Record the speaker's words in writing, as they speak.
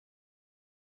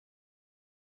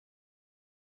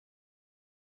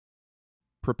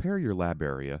Prepare your lab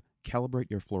area,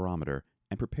 calibrate your fluorometer,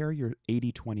 and prepare your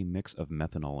 80-20 mix of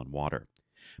methanol and water.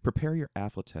 Prepare your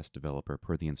AflaTest developer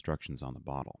per the instructions on the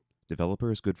bottle.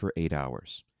 Developer is good for 8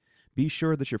 hours. Be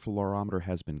sure that your fluorometer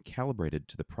has been calibrated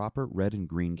to the proper red and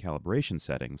green calibration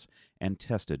settings and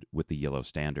tested with the yellow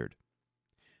standard.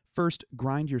 First,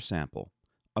 grind your sample.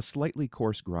 A slightly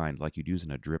coarse grind like you'd use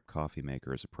in a drip coffee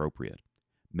maker is appropriate.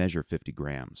 Measure 50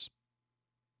 grams.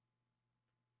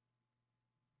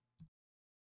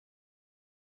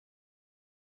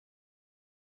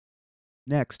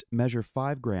 Next, measure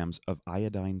 5 grams of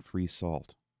iodine-free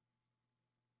salt.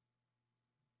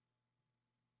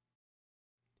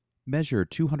 Measure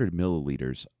 200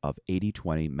 milliliters of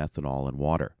 80-20 methanol and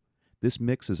water. This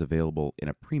mix is available in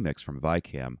a premix from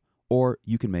Vicam, or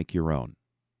you can make your own.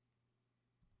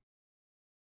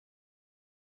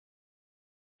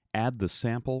 Add the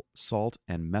sample, salt,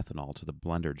 and methanol to the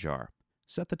blender jar.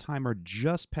 Set the timer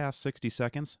just past 60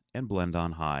 seconds and blend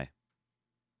on high.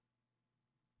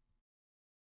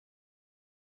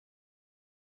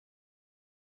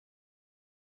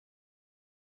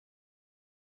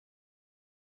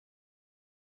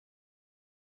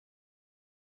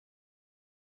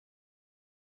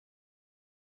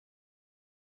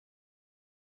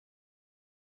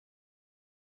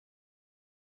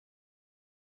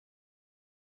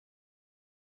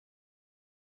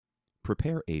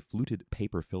 Prepare a fluted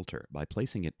paper filter by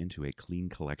placing it into a clean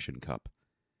collection cup.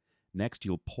 Next,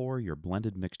 you'll pour your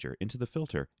blended mixture into the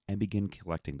filter and begin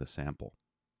collecting the sample.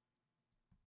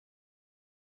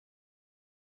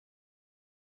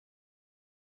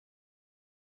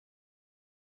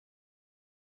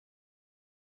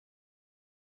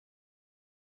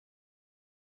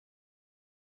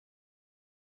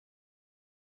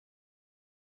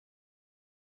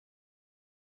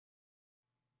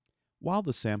 While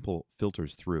the sample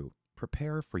filters through,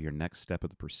 prepare for your next step of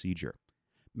the procedure.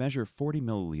 Measure 40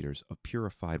 milliliters of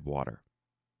purified water.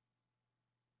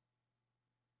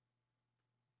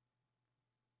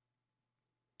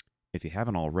 If you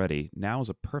haven't already, now is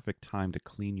a perfect time to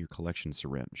clean your collection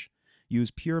syringe. Use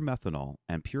pure methanol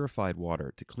and purified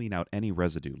water to clean out any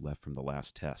residue left from the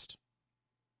last test.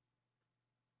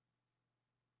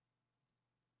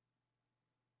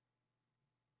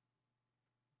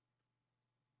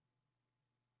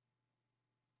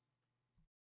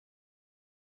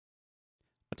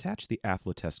 Attach the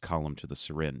AflaTest column to the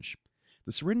syringe.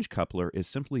 The syringe coupler is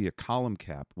simply a column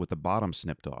cap with the bottom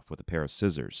snipped off with a pair of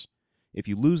scissors. If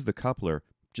you lose the coupler,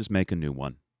 just make a new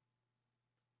one.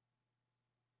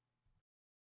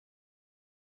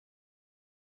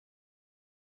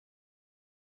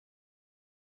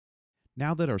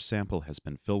 Now that our sample has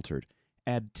been filtered,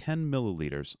 add 10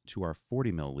 milliliters to our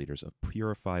 40 milliliters of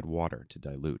purified water to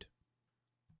dilute.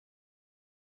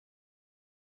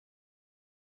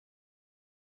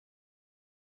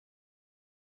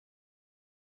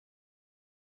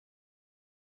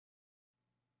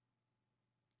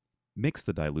 Mix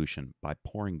the dilution by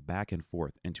pouring back and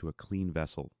forth into a clean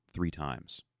vessel 3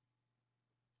 times.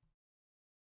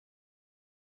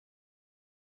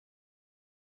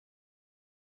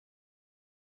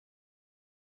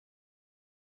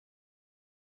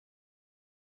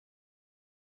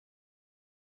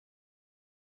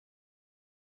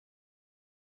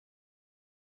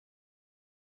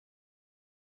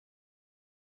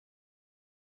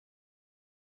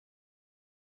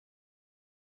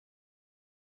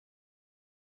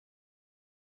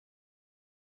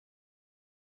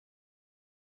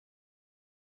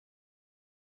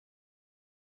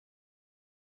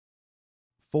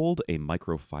 Fold a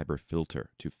microfiber filter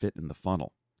to fit in the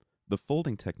funnel. The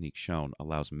folding technique shown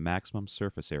allows maximum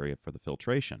surface area for the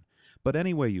filtration, but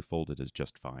any way you fold it is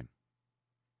just fine.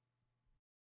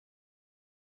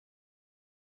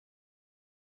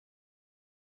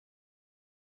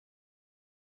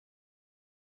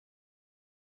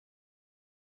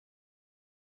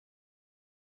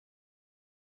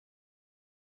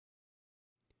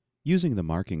 Using the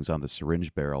markings on the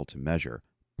syringe barrel to measure,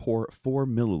 pour 4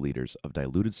 milliliters of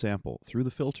diluted sample through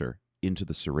the filter into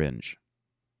the syringe.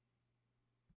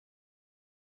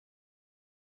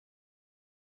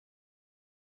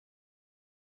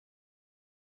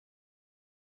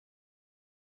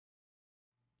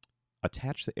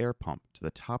 Attach the air pump to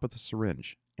the top of the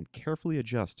syringe and carefully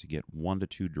adjust to get 1 to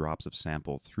 2 drops of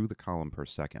sample through the column per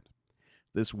second.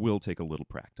 This will take a little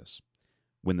practice.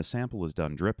 When the sample is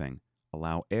done dripping,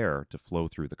 allow air to flow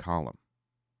through the column.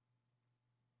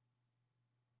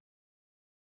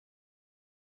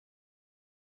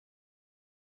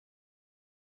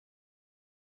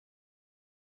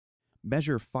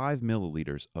 Measure 5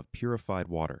 milliliters of purified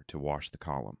water to wash the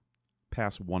column.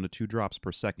 pass 1 to 2 drops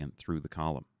per second through the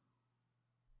column.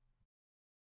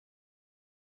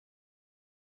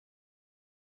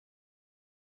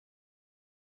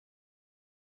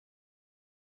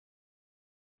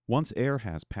 Once air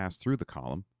has passed through the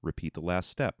column, repeat the last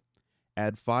step.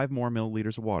 Add 5 more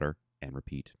milliliters of water and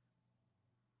repeat.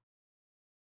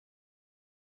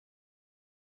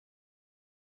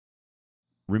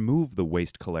 Remove the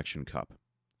waste collection cup.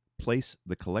 Place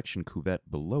the collection cuvette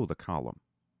below the column.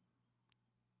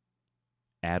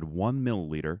 Add 1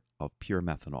 milliliter of pure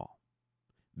methanol.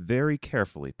 Very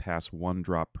carefully pass 1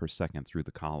 drop per second through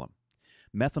the column.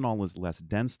 Methanol is less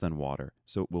dense than water,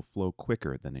 so it will flow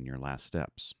quicker than in your last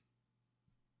steps.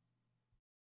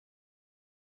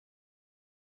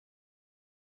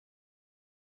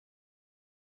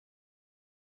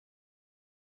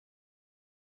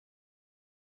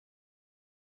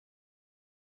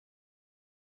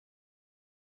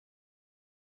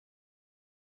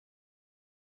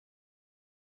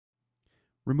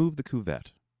 Remove the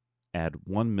cuvette. Add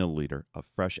 1 milliliter of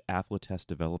fresh AflaTest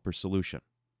developer solution.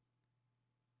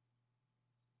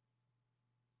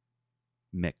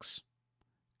 Mix.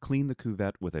 Clean the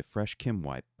cuvette with a fresh Kim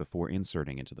wipe before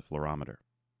inserting into the fluorometer.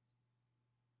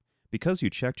 Because you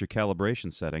checked your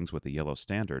calibration settings with the yellow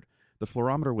standard, the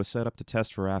fluorometer was set up to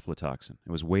test for aflatoxin.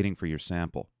 It was waiting for your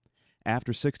sample.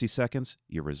 After 60 seconds,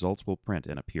 your results will print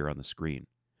and appear on the screen.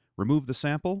 Remove the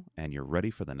sample, and you're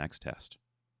ready for the next test.